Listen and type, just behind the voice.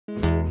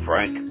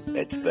Frank,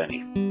 it's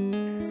Vinne.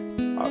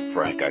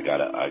 Frank, I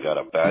got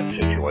a bad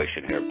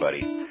situation here,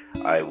 buddy.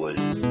 I was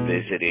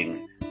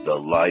visiting the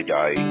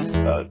Lidi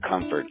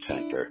Comfort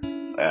Center,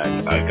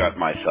 and I got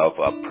myself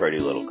a pretty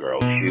little girl.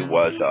 She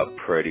was a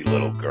pretty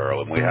little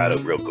girl, and we had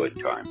a real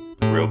good time.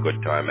 Real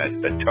good time.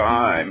 At the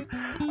time,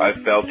 I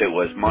felt it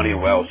was money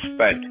well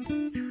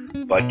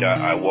spent. But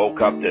I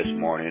woke up this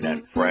morning,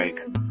 and Frank,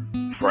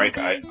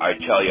 I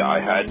tell you, I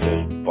had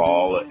this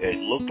ball. It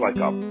looked like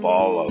a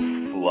ball of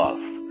fluff,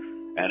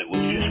 and it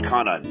was just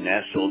kind of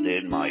nestled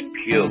in my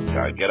puke.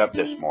 I get up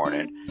this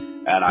morning,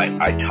 and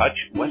I touch,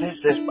 what is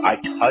this? I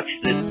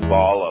touched this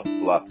ball of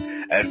fluff,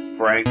 and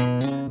Frank,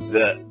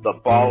 the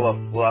ball of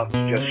fluff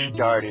just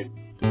started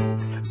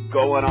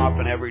going off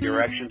in every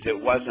direction.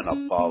 It wasn't a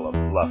ball of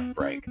fluff,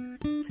 Frank.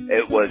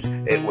 It was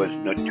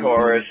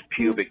notorious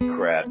pubic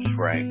crabs,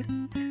 Frank.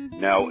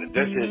 Now,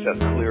 this is a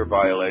clear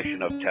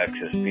violation of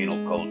Texas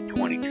Penal Code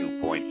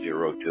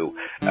 22.02,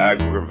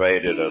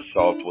 aggravated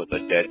assault with a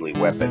deadly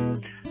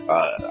weapon.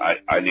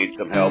 I need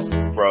some help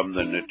from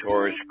the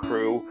notorious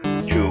crew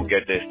to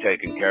get this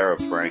taken care of,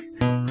 Frank.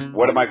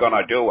 What am I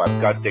gonna do?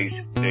 I've got these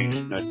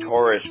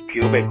notorious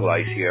pubic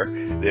lice here.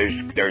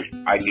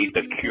 I need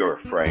the cure,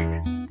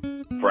 Frank.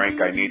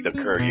 Frank, I need the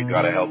cure. You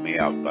gotta help me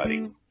out,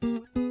 buddy.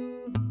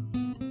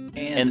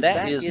 And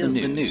that is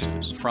the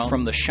news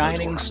from the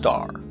shining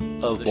star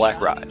of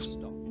Black Rise,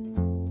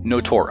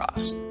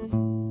 Notoros.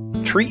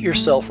 Treat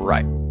yourself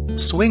right.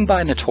 Swing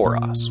by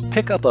Notoros,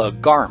 pick up a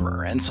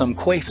Garmer and some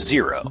Quaif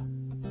Zero,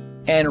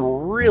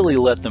 and really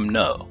let them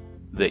know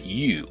that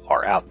you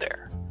are out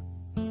there.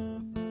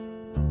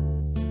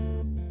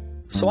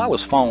 So I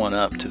was following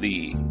up to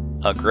the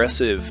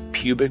aggressive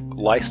pubic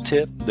lice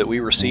tip that we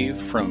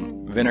received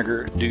from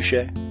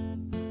Douche.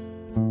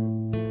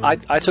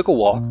 I took a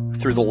walk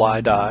through the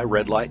Lidi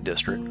red light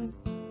district,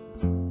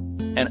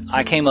 and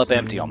I came up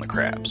empty on the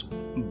crabs.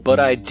 But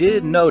I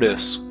did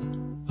notice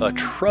a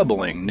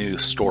troubling new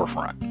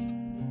storefront.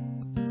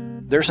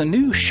 There's a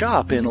new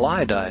shop in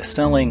Lidi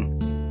selling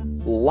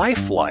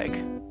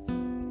lifelike,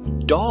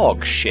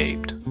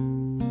 dog-shaped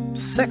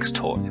sex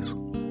toys.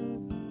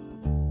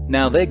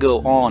 Now they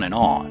go on and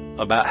on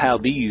about how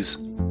these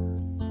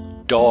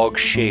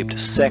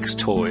dog-shaped sex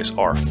toys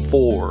are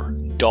for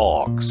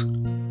dogs.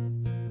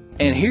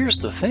 And here's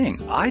the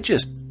thing, I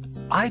just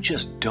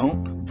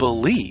don't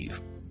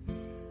believe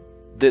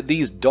that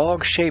these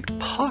dog-shaped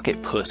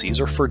pocket pussies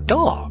are for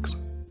dogs.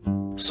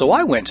 So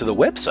I went to the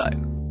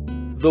website.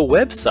 The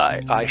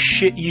website, I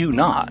shit you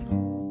not,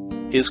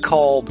 is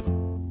called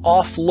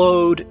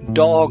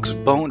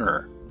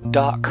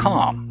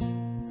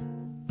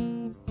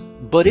offloaddogsboner.com.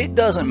 But it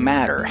doesn't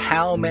matter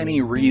how many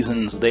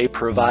reasons they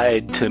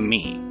provide to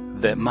me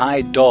that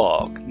my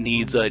dog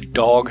needs a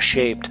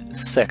dog-shaped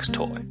sex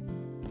toy.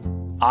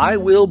 I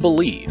will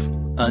believe,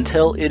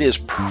 until it is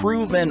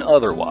proven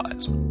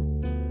otherwise,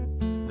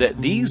 that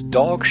these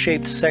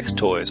dog-shaped sex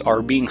toys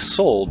are being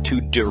sold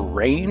to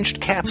deranged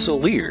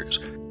capsuleers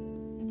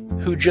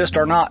who just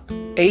are not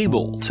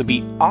able to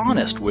be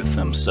honest with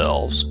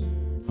themselves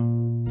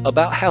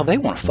about how they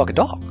want to fuck a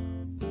dog.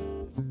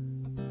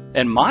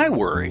 And my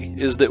worry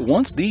is that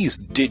once these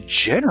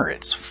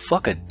degenerates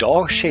fuck a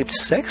dog-shaped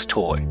sex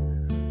toy,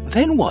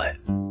 then what?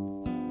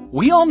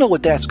 We all know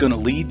what that's going to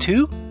lead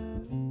to.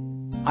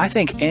 I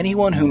think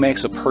anyone who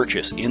makes a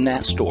purchase in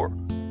that store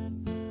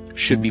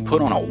should be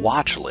put on a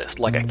watch list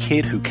like a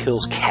kid who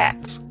kills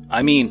cats.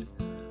 I mean,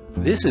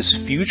 this is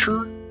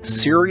future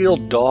serial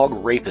dog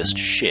rapist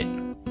shit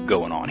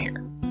going on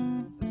here.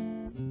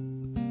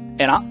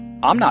 And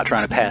I'm not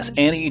trying to pass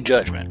any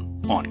judgment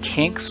on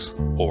kinks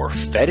or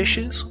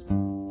fetishes.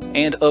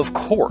 And of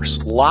course,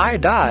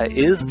 Lidi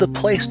is the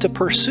place to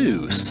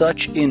pursue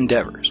such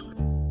endeavors.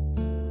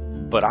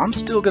 But I'm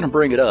still going to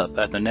bring it up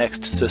at the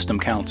next System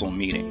Council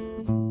meeting.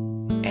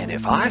 And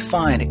if I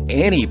find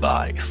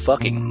anybody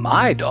fucking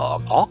my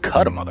dog, I'll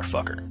cut a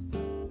motherfucker.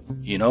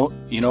 You know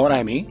what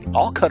I mean?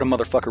 I'll cut a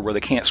motherfucker where they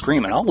can't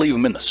scream, and I'll leave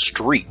them in the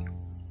street,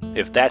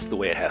 if that's the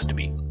way it has to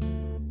be.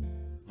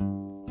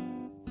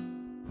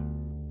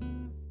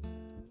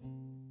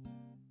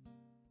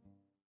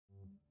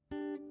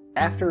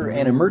 After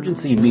an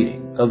emergency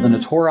meeting of the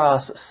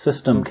Notoros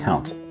System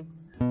Council,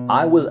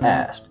 I was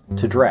asked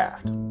to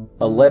draft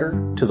a letter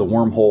to the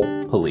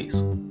Wormhole police.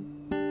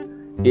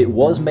 It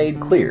was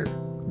made clear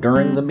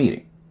during the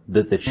meeting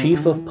that the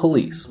chief of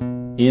police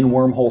in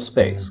Wormhole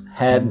space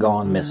had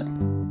gone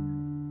missing.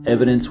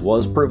 Evidence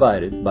was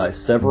provided by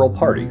several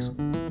parties,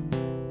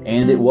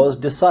 and it was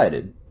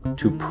decided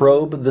to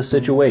probe the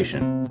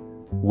situation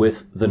with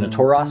the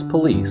Notoros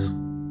police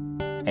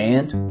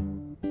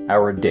and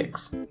our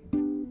dicks.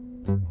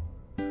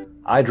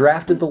 I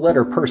drafted the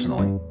letter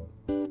personally.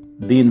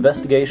 The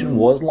investigation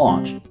was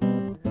launched,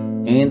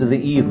 and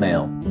the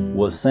email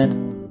was sent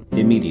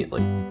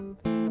immediately.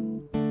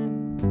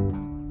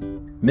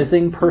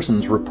 Missing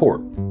Persons Report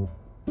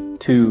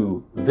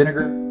to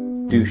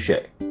Vinne Douche.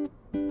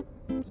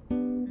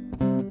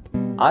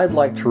 I'd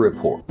like to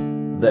report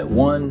that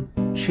one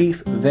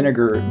Chief Vinne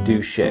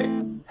Douche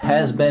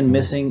has been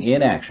missing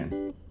in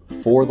action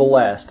for the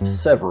last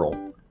several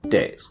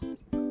days.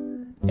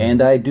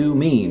 And I do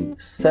mean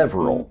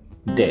several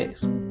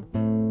days.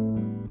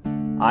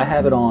 I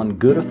have it on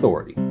good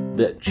authority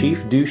that Chief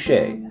Douche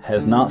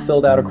has not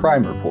filled out a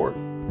crime report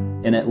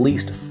in at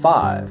least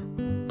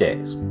 5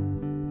 days.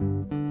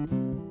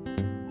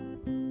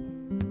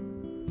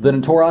 The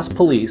Natoras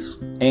police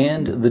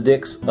and the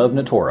Dicks of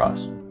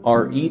Natoras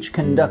are each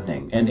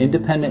conducting an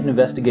independent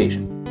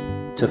investigation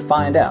to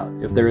find out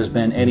if there has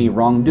been any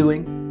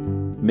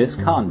wrongdoing,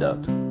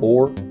 misconduct,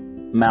 or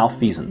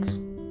malfeasance.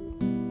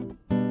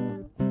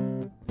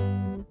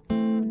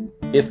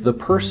 If the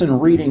person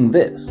reading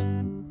this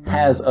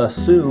has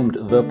assumed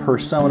the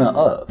persona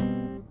of,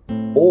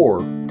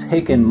 or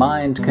taken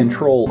mind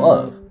control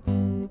of,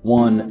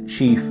 one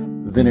Chief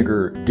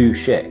Vinegar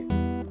Douche,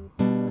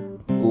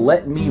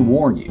 let me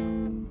warn you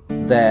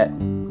that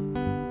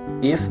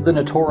if the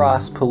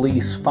Natoras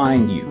police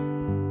find you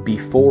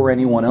before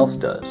anyone else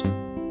does,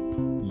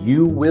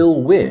 you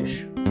will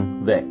wish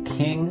that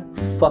King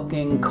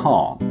fucking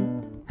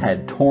Kong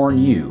had torn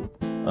you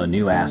a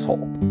new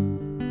asshole.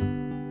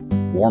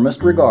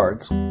 Warmest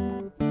regards,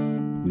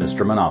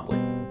 Mr. Monopoly.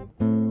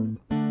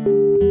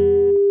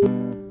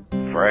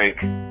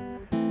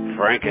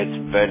 Frank, it's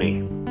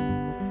Vinne.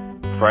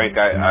 Frank,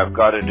 I've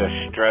got a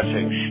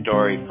distressing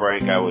story,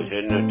 Frank. I was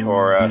in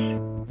Natoras,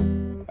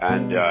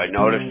 and I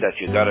noticed that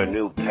you got a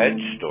new pet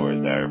store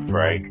there,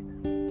 Frank.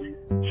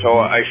 So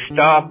I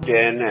stopped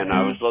in, and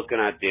I was looking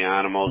at the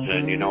animals,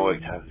 and I was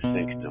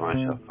thinking to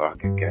myself,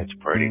 fuck, it gets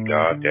pretty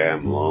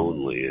goddamn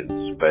lonely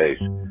in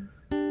space.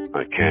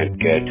 I can't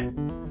get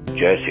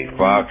Jesse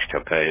Fox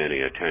to pay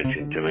any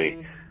attention to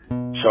me.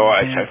 So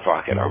I said,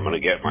 fuck it, I'm going to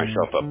get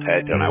myself a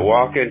pet. And I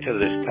walk into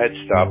this pet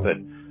stop,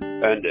 and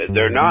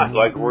they're not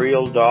like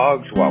real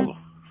dogs. Well,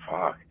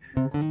 fuck.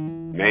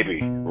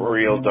 Maybe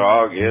real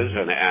dog is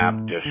an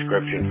apt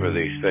description for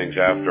these things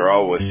after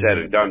all was said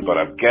and done, but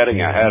I'm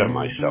getting ahead of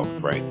myself,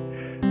 Frank.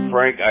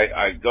 Frank,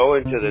 I go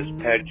into this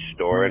pet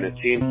store, and it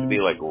seems to be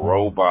like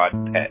robot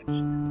pets.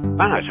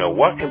 And I said,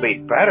 what can be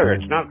better?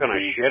 It's not going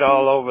to shit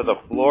all over the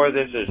floor.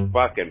 This is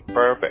fucking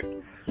perfect.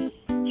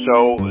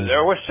 So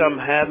there was some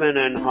hemming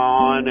and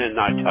hawing, and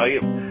I tell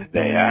you,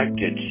 they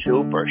acted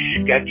super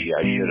sketchy.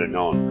 I should have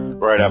known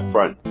right up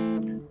front.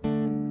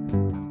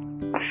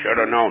 I should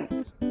have known.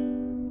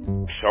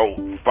 So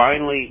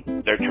finally,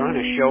 they're trying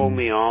to show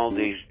me all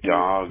these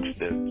dogs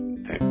that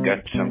they've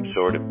got some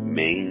sort of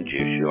mange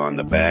issue on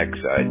the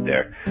backside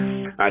there.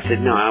 I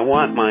said, no, I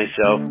want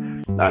myself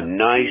a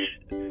nice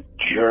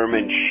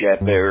German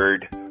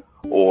Shepherd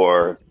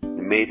or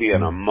maybe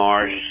an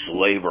Amar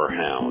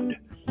Slaverhound.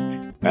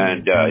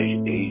 And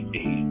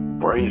he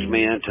brings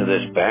me into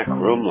this back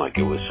room like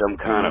it was some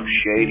kind of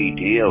shady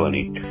deal, and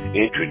he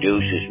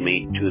introduces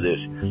me to this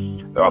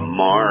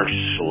Amar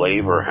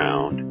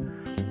Slaverhound.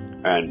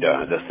 And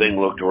the thing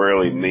looked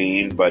really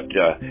mean, but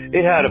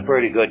it had a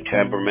pretty good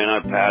temperament. I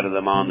patted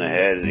him on the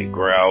head, and he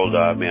growled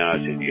at me, and I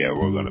said, yeah,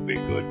 we're going to be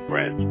good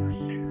friends.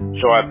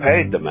 So I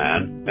paid the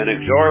man an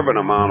exorbitant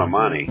amount of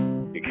money.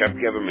 He kept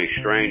giving me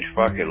strange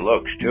fucking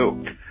looks,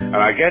 too. And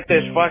I get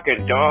this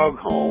fucking dog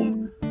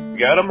home,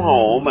 get him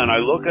home, and I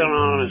look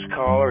on his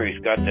collar. He's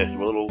got this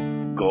little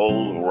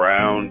gold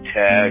round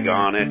tag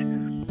on it,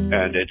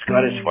 and it's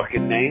got his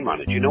fucking name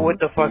on it. You know what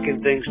the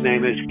fucking thing's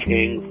name is?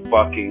 King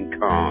fucking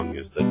Kong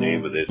is the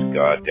name of this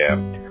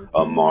goddamn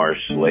Amar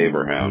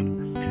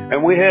Slaverhound.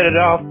 And we hit it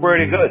off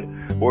pretty good.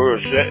 We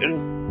were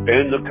sitting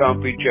in the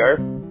comfy chair,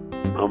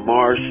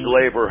 Amar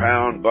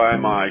Slaverhound by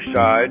my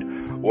side,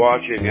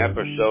 watching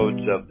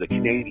episodes of the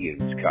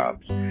Canadians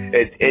Cops.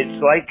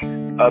 It's like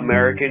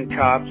American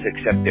Cops,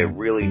 except they're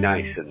really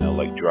nice, and they'll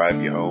like drive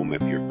you home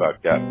if you're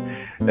fucked up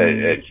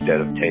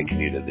instead of taking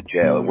you to the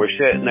jail. And we're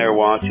sitting there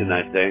watching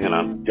that thing, and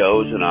I'm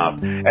dozing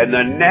off. And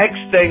the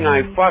next thing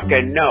I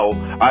fucking know,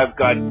 I've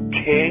got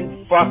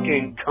King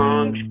fucking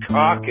Kong's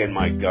cock in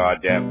my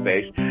goddamn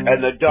face,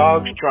 and the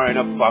dog's trying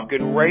to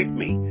fucking rape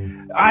me.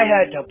 I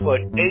had to put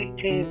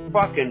 18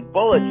 fucking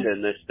bullets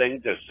in this thing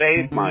to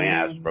save my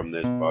ass from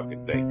this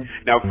fucking thing.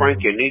 Now,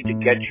 Frank, you need to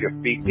get your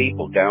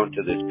people down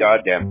to this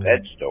goddamn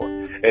pet store.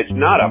 It's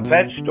not a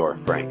pet store,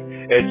 Frank.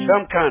 It's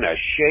some kind of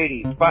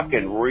shady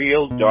fucking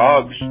real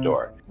dog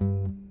store.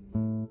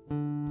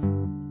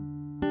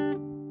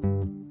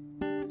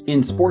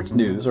 In sports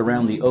news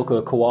around the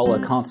Oka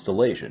Koala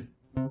constellation,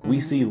 we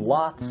see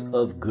lots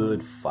of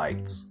good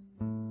fights.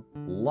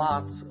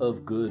 Lots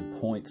of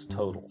good points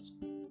totals.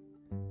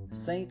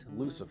 Saint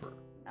Lucifer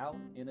out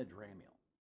in a Dramiel.